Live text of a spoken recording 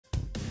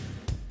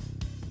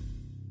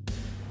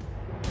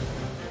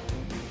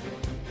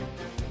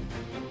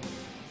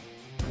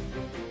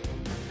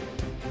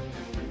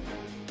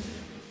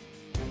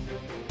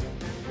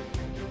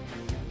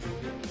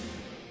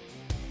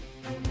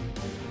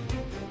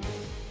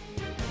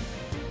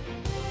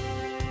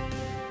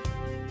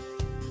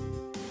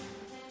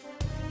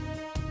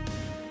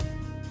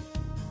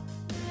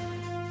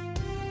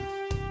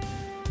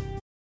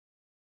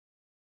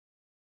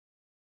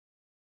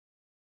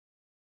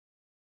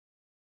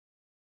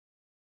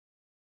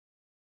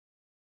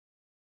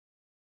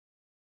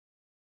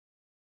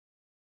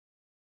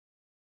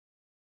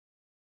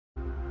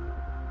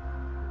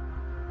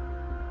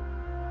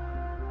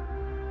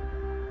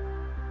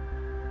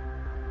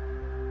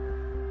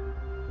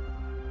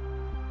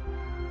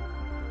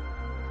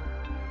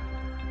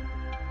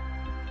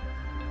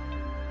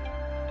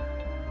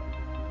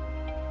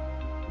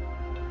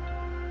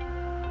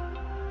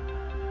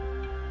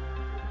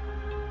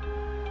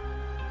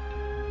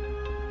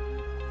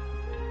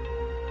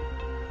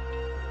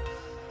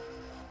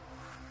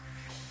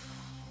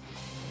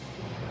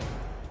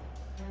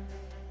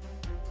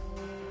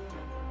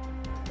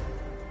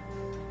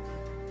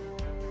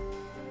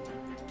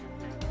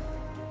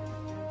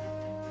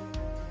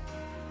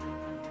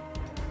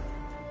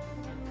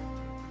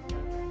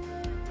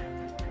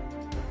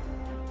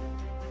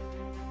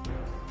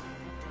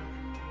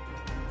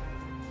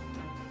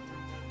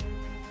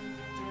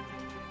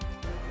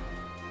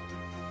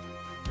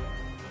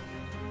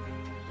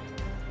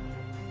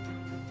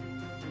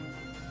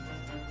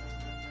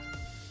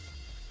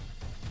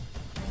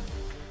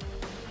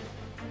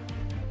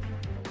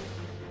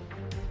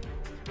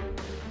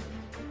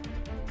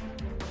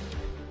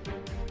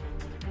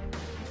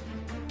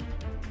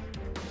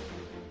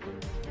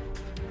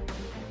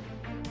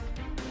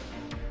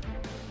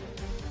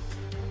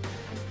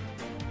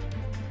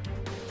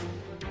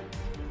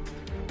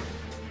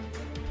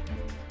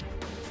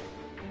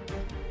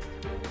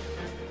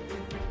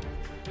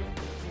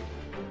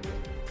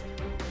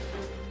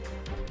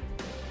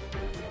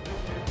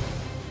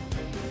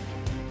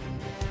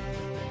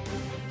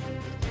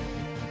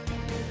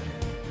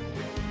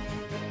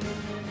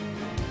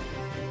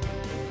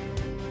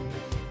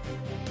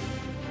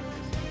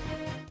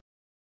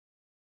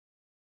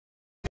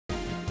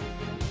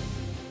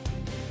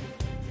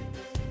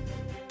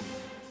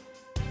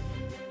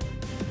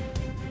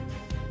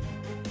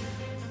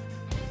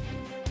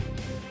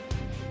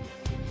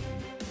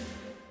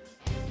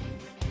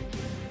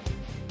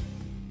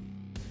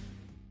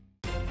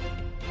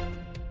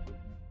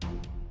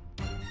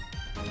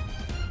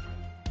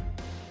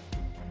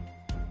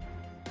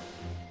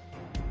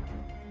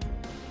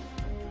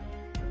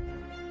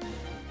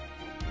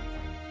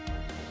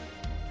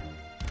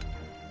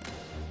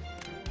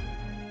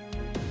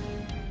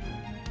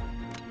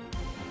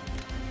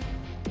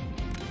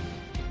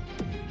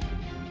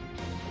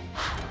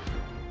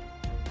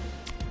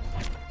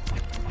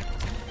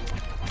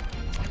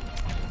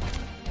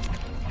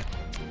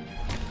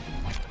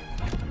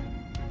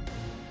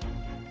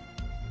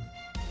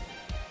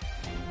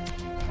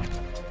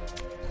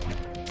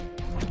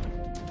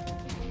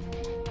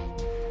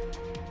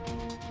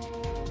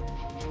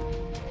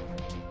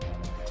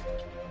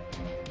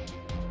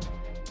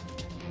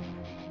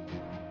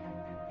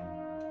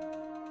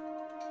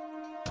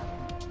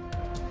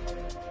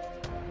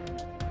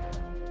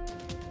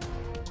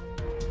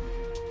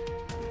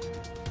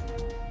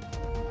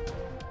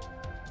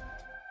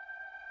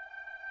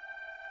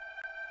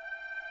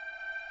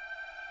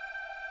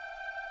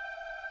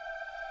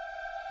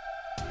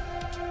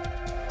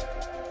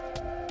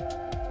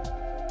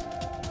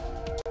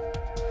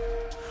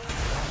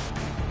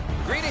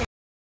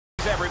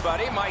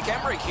Mike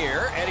Emmerich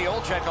here. Eddie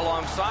Olczyk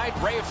alongside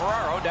Ray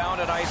Ferraro down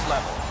at ice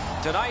level.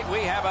 Tonight we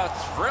have a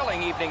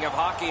thrilling evening of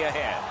hockey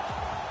ahead.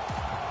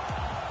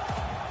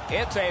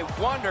 It's a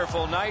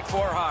wonderful night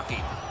for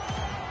hockey.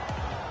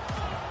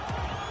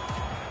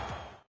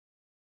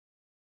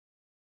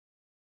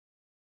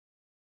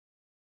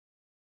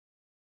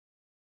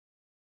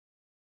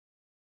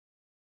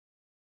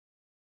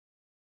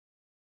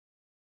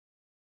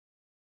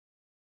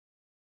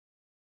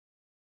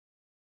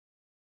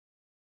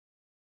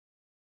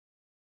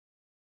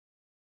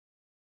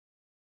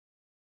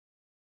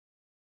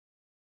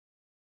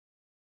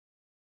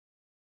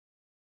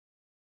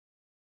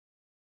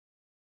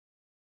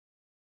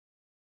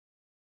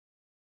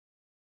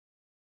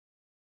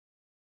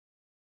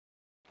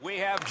 We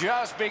have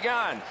just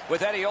begun.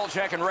 With Eddie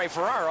Olczyk and Ray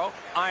Ferraro,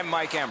 I'm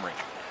Mike Emmerich.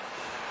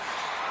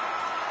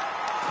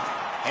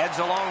 Heads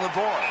along the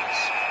boards.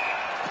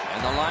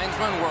 And the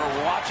linesmen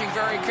were watching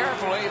very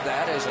carefully.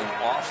 That is an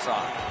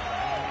offside.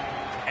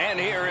 And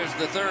here is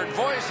the third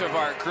voice of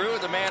our crew,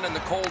 the man in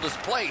the coldest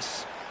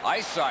place,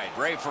 ice side,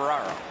 Ray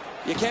Ferraro.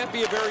 You can't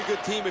be a very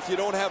good team if you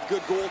don't have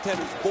good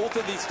goaltenders. Both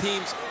of these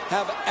teams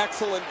have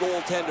excellent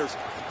goaltenders.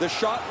 The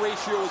shot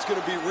ratio is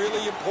going to be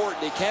really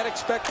important. They can't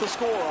expect to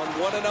score on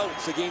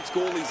 1-and-outs against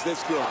goalies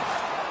this good.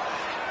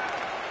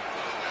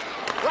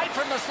 Right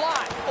from the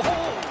slot.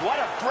 Oh, what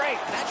a break.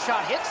 That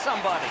shot hit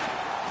somebody.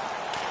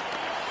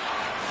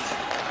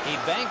 He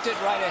banked it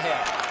right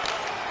ahead.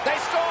 They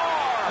score!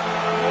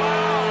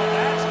 Wow,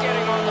 that's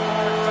getting on the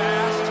board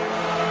fast.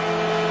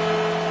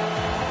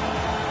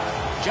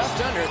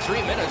 Just under 3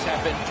 minutes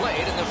have been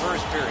played in the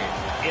first period.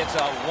 It's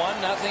a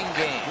 1-0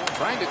 game.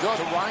 Trying to go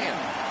to Ryan.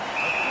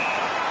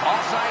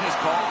 Offside is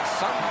called.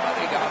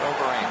 Somebody got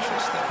over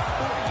anxious there.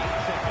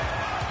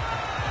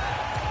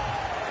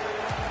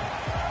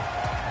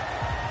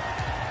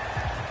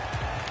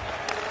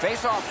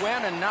 Face-off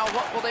win, and now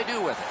what will they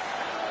do with it?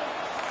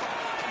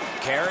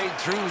 Carried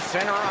through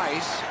center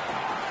ice.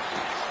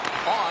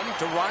 On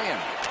to Ryan.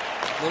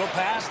 Little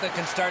pass that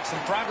can start some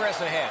progress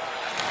ahead.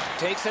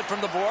 Takes it from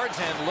the boards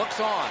and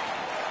looks on.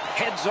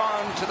 Heads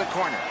on to the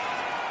corner.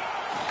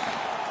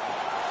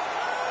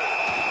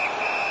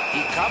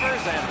 He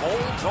covers and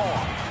holds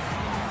on.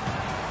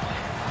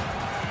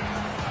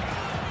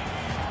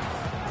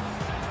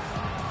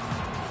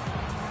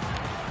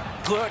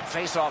 Good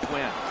face-off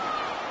win.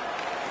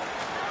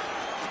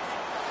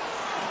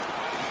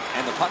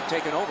 And the puck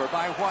taken over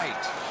by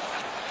White.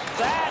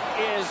 That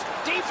is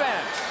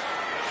defense.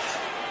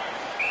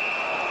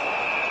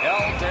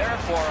 Held there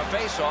for a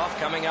face-off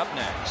coming up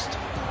next.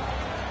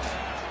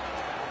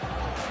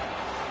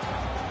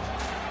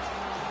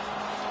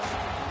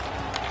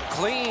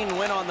 Clean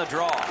win on the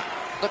draw.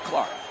 The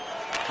Clark.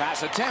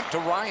 Pass attempt to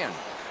Ryan.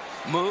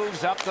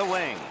 Moves up the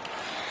wing.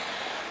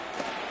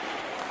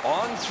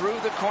 On through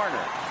the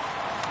corner.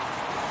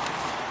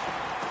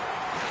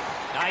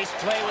 Nice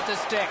play with the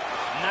stick.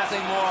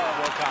 Nothing more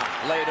will come.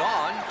 Laid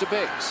on to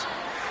Biggs.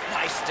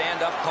 Nice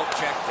stand-up poke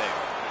check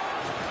there.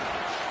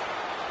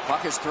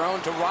 Puck is thrown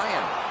to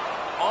Ryan.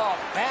 Oh,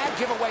 bad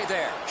giveaway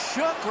there.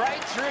 Shook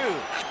right through.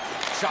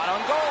 Shot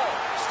on goal.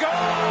 Score!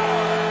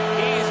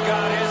 He's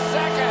got his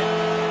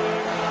second.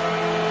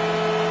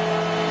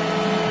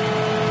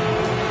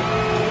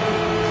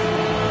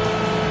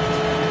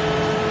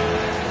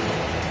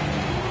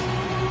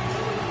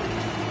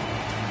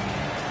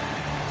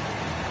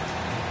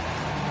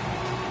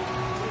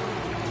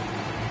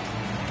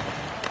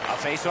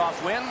 Face-off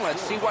win. Let's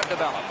see what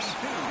develops.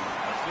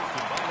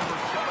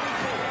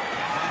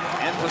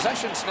 And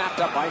possession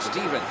snapped up by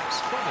Stevens.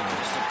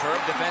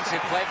 Superb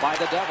defensive play by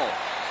the Devil.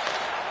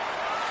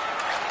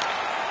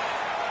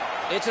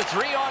 It's a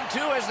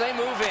 3-on-2 as they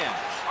move in.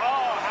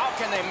 Oh, how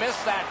can they miss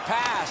that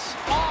pass?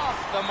 Off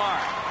the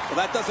mark. Well,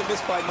 that doesn't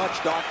miss by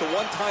much, Doc. The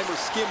one-timer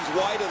skims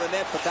wide of the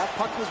net, but that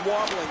puck was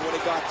wobbling when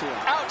it got to him.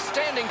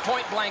 Outstanding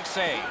point-blank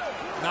save.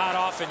 Not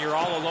often you're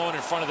all alone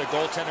in front of the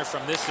goaltender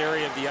from this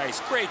area of the ice.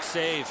 Great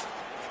save.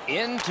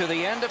 Into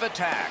the end of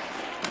attack.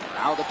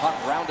 Now the puck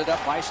rounded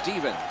up by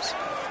Stevens.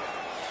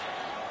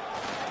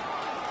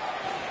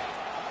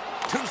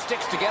 Two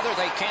sticks together,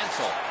 they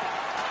cancel.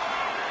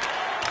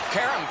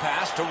 Karen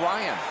pass to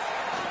Ryan.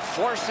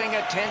 Forcing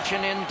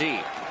attention in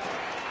deep.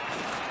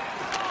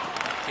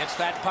 Gets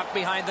that puck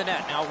behind the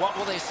net. Now what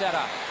will they set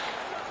up?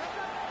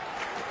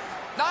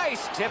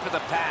 Nice tip of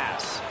the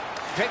pass.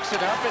 Picks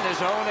it up in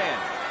his own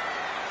end.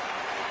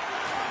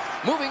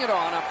 Moving it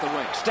on up the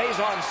wing. Stays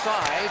on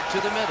side to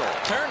the middle.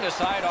 Turned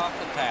aside off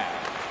the pad.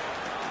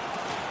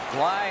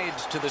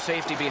 Glides to the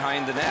safety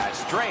behind the net.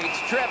 Straight,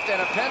 tripped, and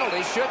a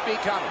penalty should be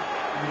coming.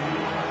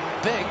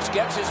 Biggs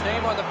gets his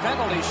name on the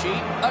penalty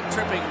sheet. A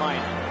tripping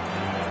minor.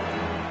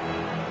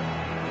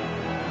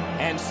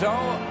 And so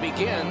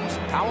begins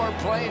power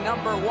play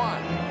number 1.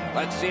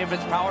 Let's see if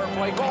it's power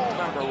play goal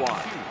number 1.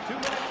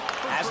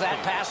 Has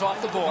that pass off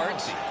the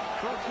boards.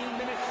 13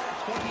 minutes,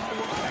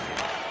 24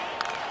 seconds.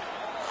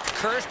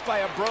 Cursed by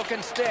a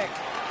broken stick.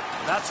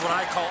 That's what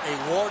I call a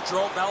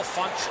wardrobe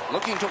malfunction.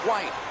 Looking to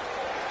White.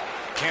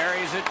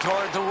 Carries it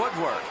toward the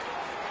woodwork.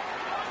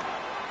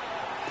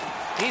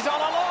 He's all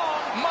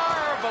alone.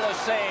 Marvelous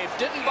save.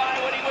 Didn't buy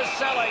what he was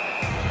selling.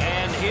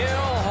 And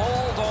he'll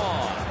hold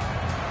on.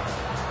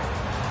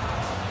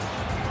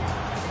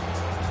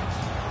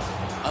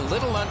 A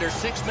little under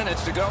 6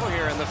 minutes to go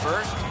here in the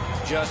first.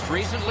 Just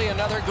recently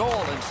another goal,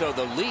 and so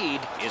the lead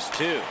is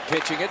 2.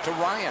 Pitching it to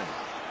Ryan.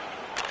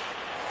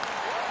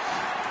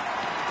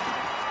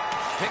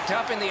 Picked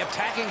up in the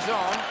attacking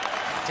zone.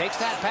 Takes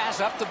that pass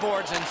up the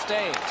boards and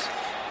stays.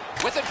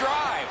 With a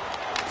drive.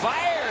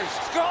 Fires.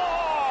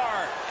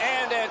 Score!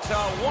 And it's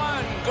a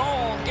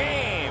 1-goal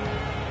game.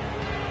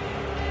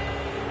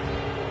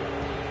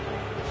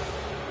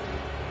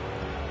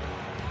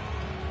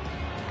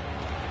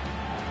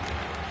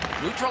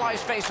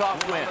 Neutralized face-off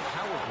win.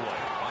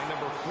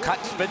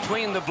 Cuts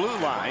between the blue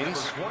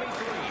lines.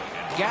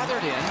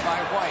 Gathered in by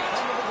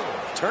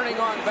White. Turning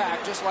on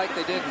back just like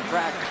they did in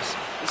practice.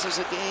 This is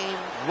a game.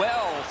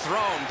 Well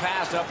thrown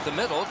pass up the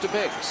middle to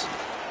Biggs.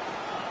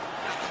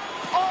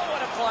 Oh,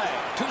 what a play.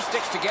 2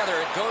 sticks together.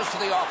 It goes to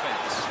the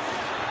offense.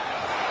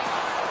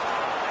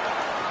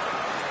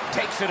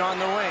 Takes it on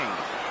the wing.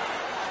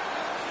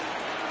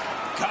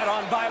 Cut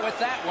on by with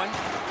that one.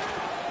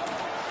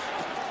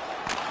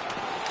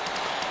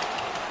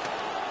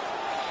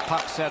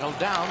 Puck settled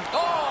down.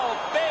 Oh,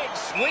 big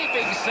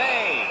sweeping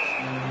save.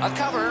 A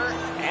cover,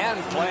 and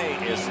play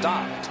is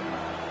stopped.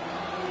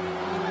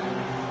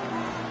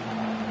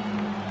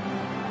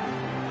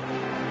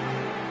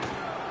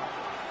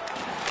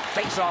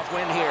 Face-off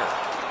win here.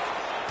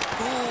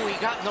 Ooh, he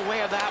got in the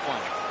way of that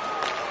one.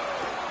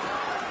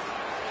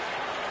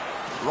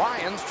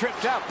 Ryan's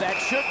tripped up. That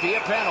should be a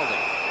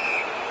penalty.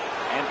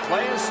 And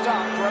play is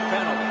stopped for a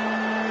penalty.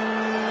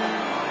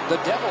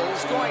 The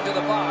Devils going to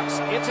the box.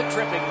 It's a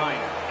tripping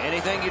minor.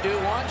 Anything you do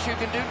once, you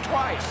can do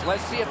twice.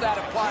 Let's see if that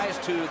applies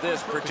to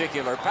this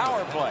particular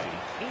power play.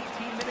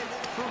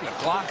 The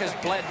clock has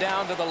bled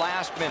down to the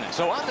last minute.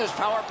 So on this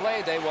power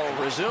play, they will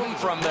resume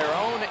from their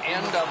own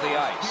end of the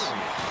ice.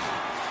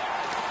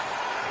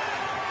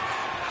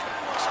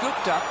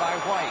 Scooped up by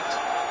White.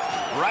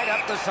 Right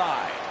up the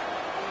side.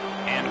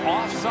 And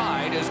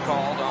offside is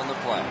called on the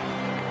play.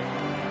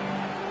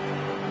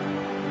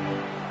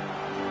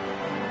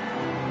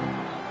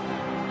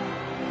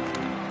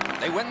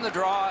 They win the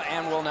draw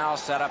and will now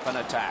set up an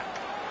attack.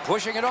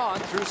 Pushing it on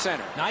through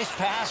center. Nice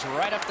pass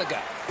right up the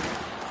gut.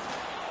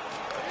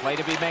 Play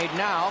to be made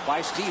now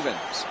by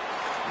Stevens.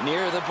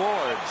 Near the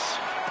boards.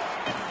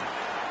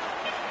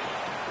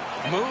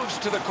 Moves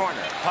to the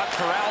corner. Puck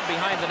corralled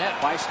behind the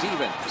net by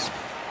Stevens.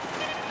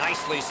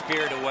 Nicely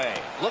speared away.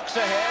 Looks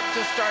ahead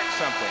to start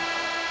something.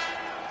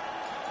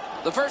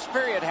 The first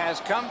period has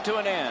come to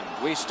an end.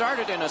 We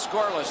started in a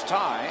scoreless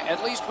tie.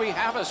 At least we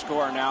have a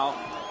score now,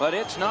 but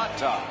it's not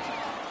tough.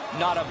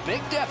 Not a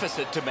big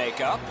deficit to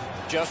make up,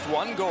 just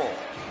 1 goal. Join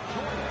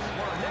us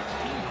for our next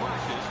team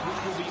practice,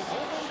 which will be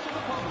open to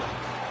the public.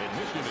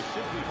 Admission is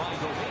simply by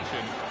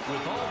donation,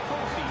 with all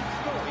proceeds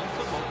going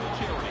to local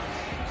charities.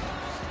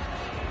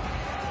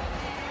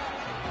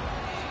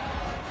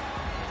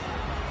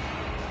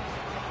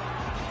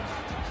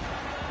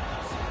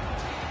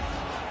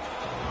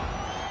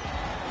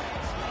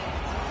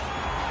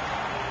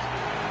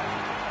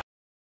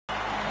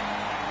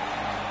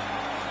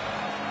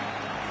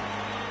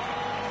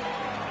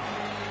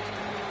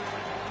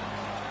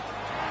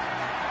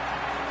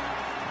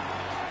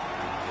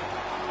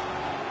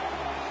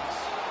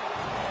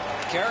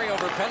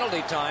 Carryover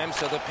penalty time,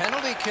 so the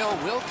penalty kill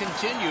will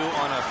continue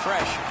on a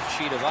fresh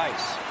sheet of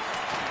ice.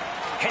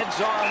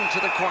 Heads on to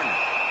the corner.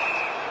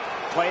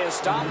 Play is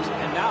stopped,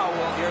 and now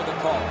we'll hear the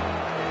call.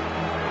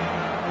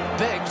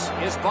 Biggs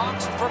is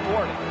boxed for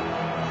boarding.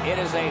 It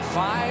is a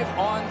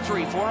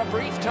 5-on-3 for a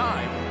brief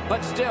time,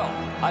 but still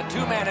a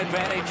 2-man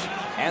advantage,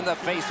 and the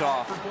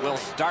face-off will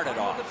start it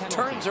off.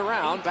 Turns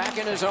around back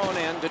in his own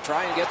end to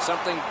try and get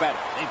something better.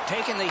 They've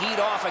taken the heat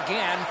off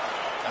again.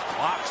 The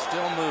clock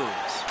still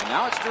moves. And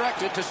now it's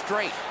directed to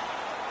Straight.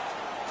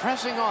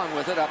 Pressing on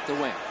with it up the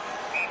wing.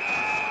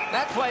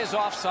 That play is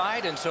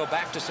offside, and so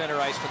back to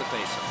center ice for the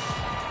faceoff.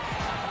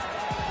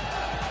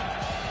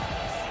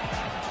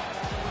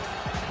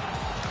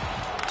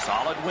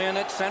 Solid win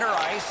at center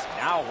ice.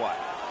 Now what?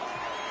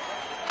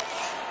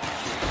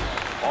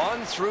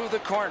 On through the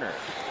corner.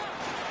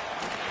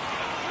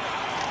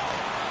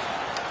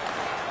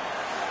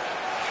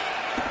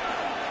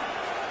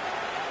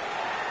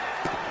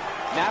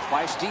 Napped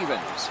by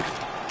Stevens.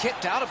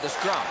 Kicked out of the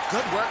scrum.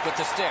 Good work with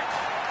the stick.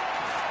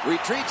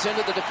 Retreats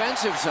into the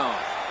defensive zone.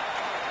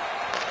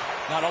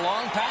 Not a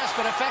long pass,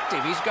 but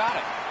effective. He's got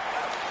it.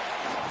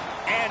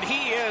 And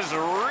he is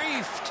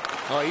reefed.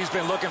 Oh, he's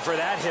been looking for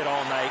that hit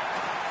all night.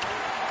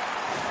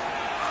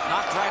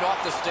 Knocked right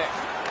off the stick.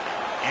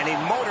 And he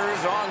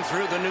motors on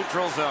through the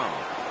neutral zone.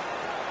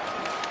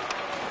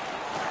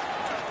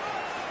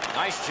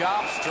 Nice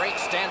job. Straight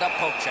stand-up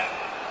poke check.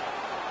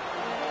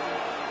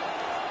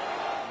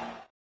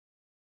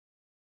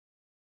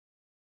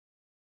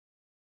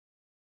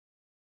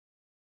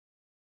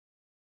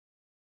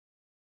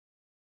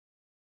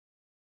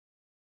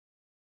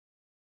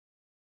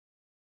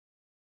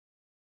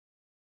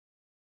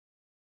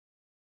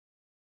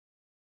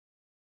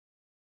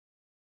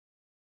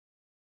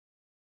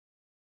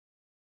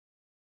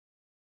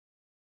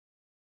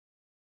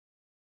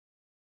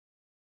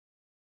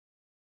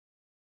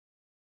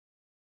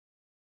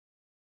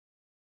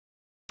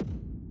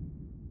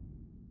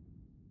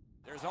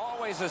 There's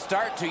always a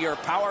start to your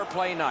power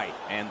play night,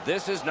 and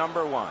this is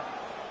number 1.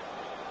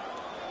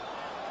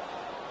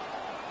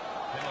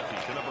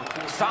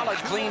 Solid,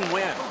 clean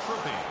win.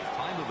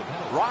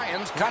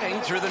 Ryan's cutting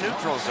through the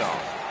neutral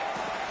zone.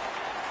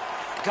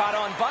 Got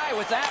on by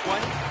with that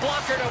one.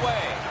 Blockered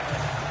away.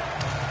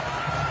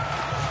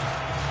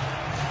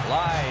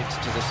 Glides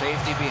to the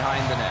safety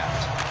behind the net.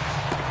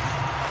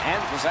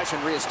 And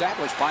possession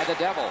reestablished by the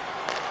Devil.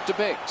 To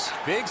Biggs.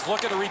 Biggs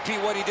looking to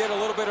repeat what he did a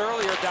little bit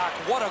earlier, Doc.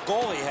 What a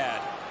goal he had.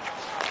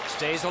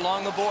 Stays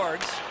along the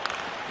boards.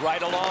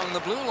 Right along the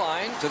blue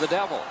line to the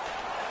Devil.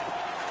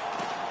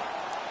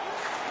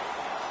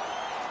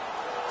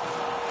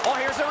 Oh,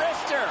 here's a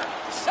wrister.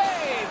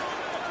 Save.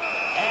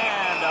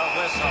 And a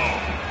whistle.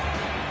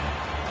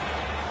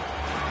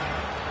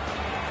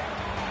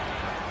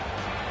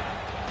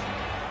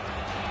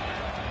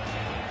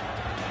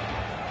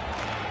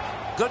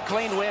 Good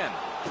clean win.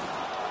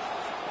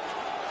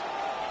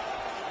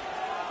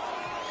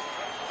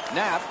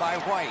 Nap by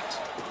White.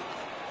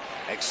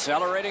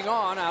 Accelerating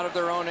on out of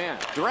their own end.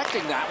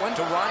 Directing that one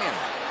to Ryan.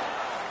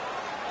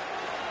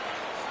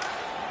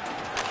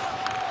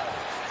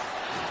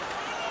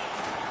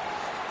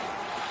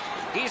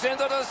 He's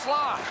into the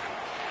slot.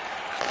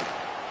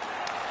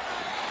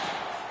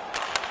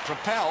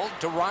 Propelled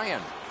to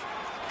Ryan.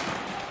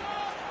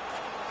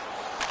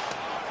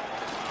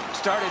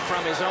 Started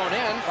from his own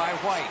end by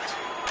White.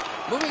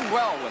 Moving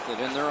well with it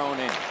in their own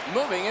end.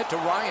 Moving it to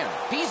Ryan.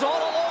 He's all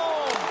alone.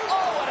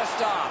 Oh, what a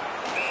stop.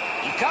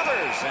 He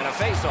covers, and a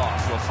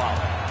face-off will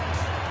follow.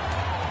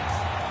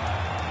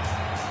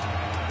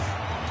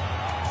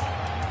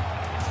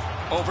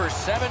 Over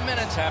 7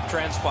 minutes have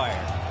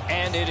transpired,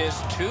 and it is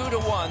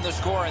 2-1 the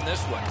score in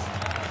this one.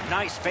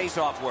 Nice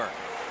face-off work.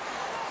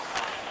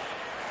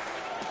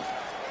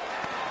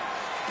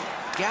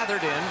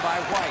 Gathered in by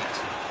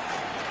White.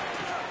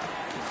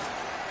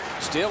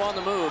 Still on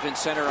the move in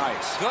center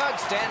ice. Good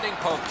standing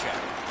poke check.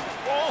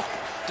 Oh,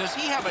 does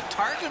he have a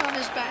target on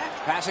his back?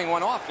 Passing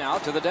one off now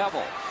to the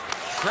Devil.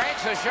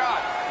 Cranks a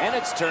shot, and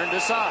it's turned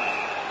aside.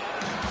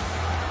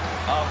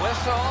 A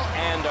whistle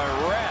and a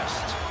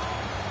rest.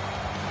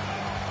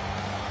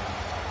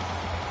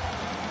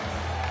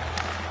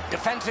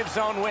 Defensive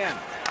zone win.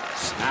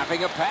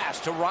 Snapping a pass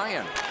to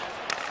Ryan.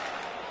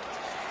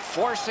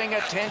 Forcing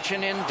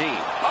attention in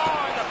deep.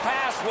 Oh, and the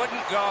pass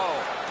wouldn't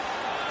go.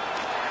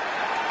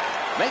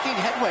 Making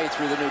headway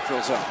through the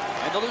neutral zone.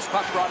 And the loose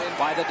puck brought in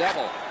by the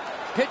Devil.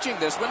 Pitching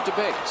this one to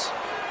Biggs.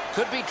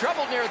 Could be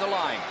trouble near the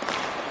line.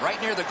 Right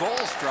near the goal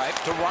stripe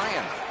to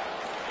Ryan.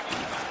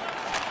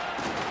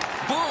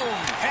 Boom!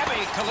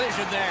 Heavy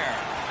collision there.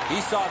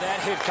 He saw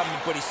that hit coming,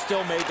 but he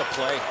still made the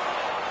play.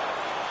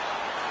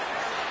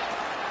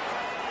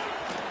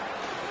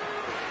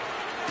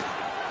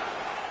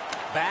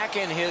 Back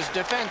in his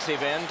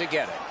defensive end to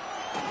get it.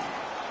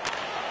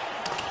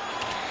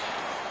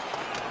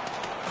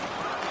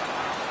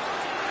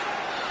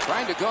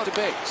 Trying to go to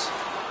Biggs.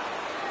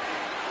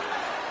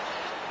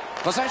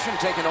 Possession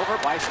taken over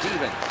by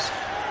Stevens.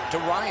 To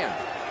Ryan.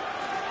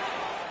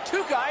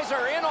 Two guys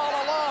are in all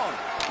alone.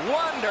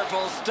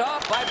 Wonderful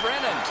stop by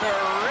Brennan.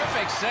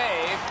 Terrific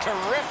save.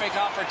 Terrific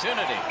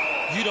opportunity.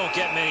 You don't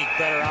get many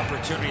better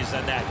opportunities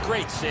than that.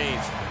 Great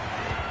save.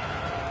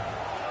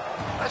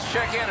 Let's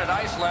check in at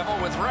ice level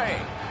with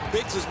Ray.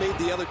 Biggs has made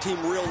the other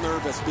team real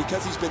nervous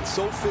because he's been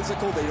so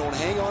physical. They don't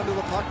hang on to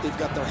the puck. They've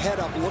got their head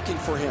up looking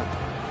for him.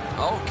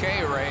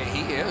 Okay, Ray,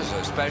 he is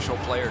a special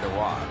player to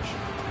watch.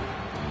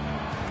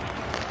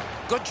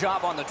 Good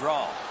job on the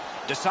draw.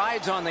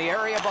 Decides on the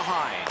area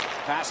behind.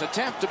 Pass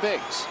attempt to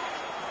Biggs.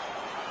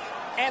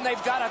 And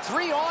they've got a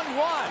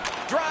 3-on-1.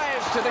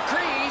 Drives to the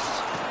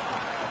crease.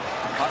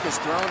 Puck is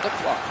thrown to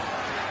Clark.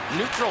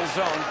 Neutral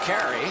zone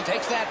carry.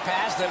 Takes that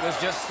pass that was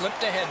just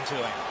slipped ahead to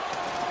him.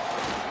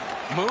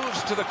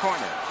 Moves to the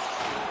corner.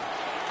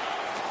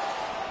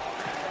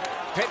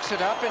 Picks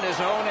it up in his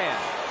own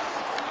end.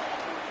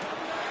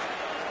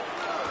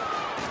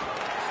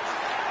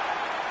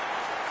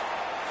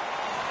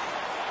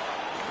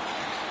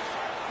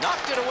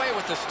 Knocked it away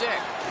with the stick.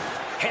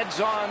 Heads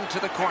on to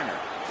the corner.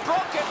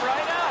 Broke it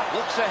right up.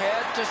 Looks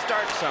ahead to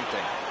start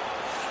something.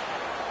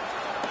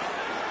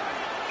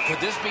 Could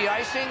this be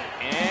icing?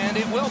 And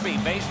it will be,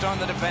 based on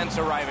the defense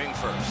arriving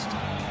first.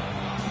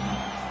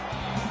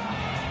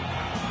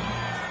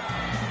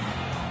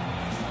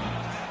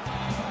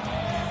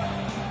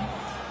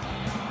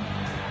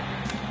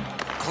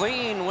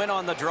 Clean win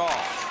on the draw.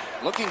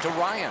 Looking to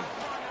Ryan.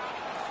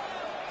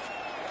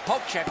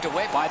 Poke checked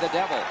away by the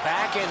Devil.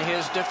 Back in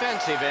his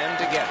defensive end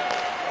to get it.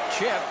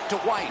 Chip to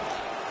White.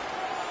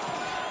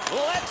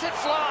 Lets it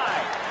fly.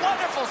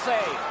 Wonderful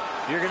save.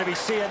 You're going to be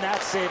seeing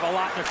that save a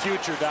lot in the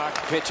future, Doc.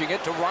 Pitching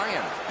it to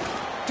Ryan.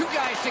 Two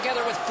guys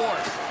together with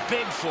force.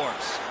 Big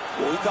force.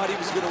 Well, he thought he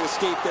was going to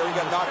escape there. He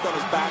got knocked on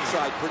his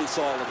backside pretty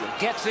solidly.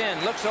 Gets in.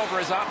 Looks over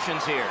his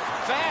options here.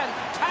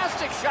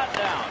 Fantastic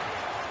shutdown.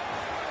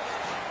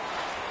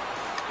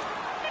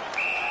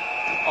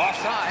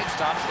 Offside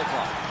stops the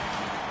clock.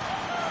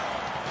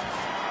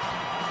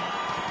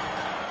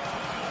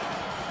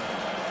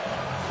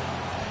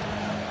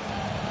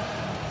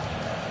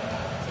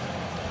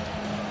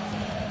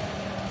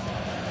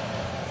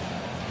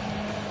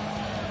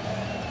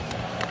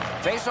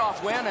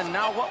 Face-off win, and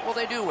now what will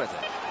they do with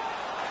it?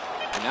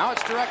 And now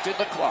it's directed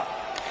to Clark.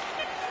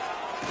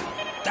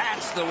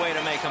 That's the way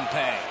to make them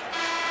pay.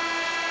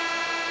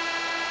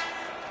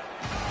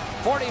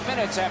 40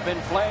 minutes have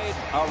been played.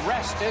 A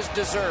rest is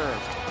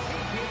deserved.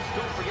 Kids,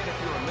 don't forget, if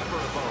you're a member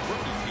of our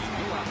rookie team,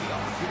 you'll have the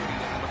opportunity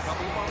to have a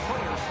couple of our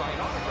players sign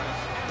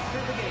autographs after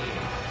the game.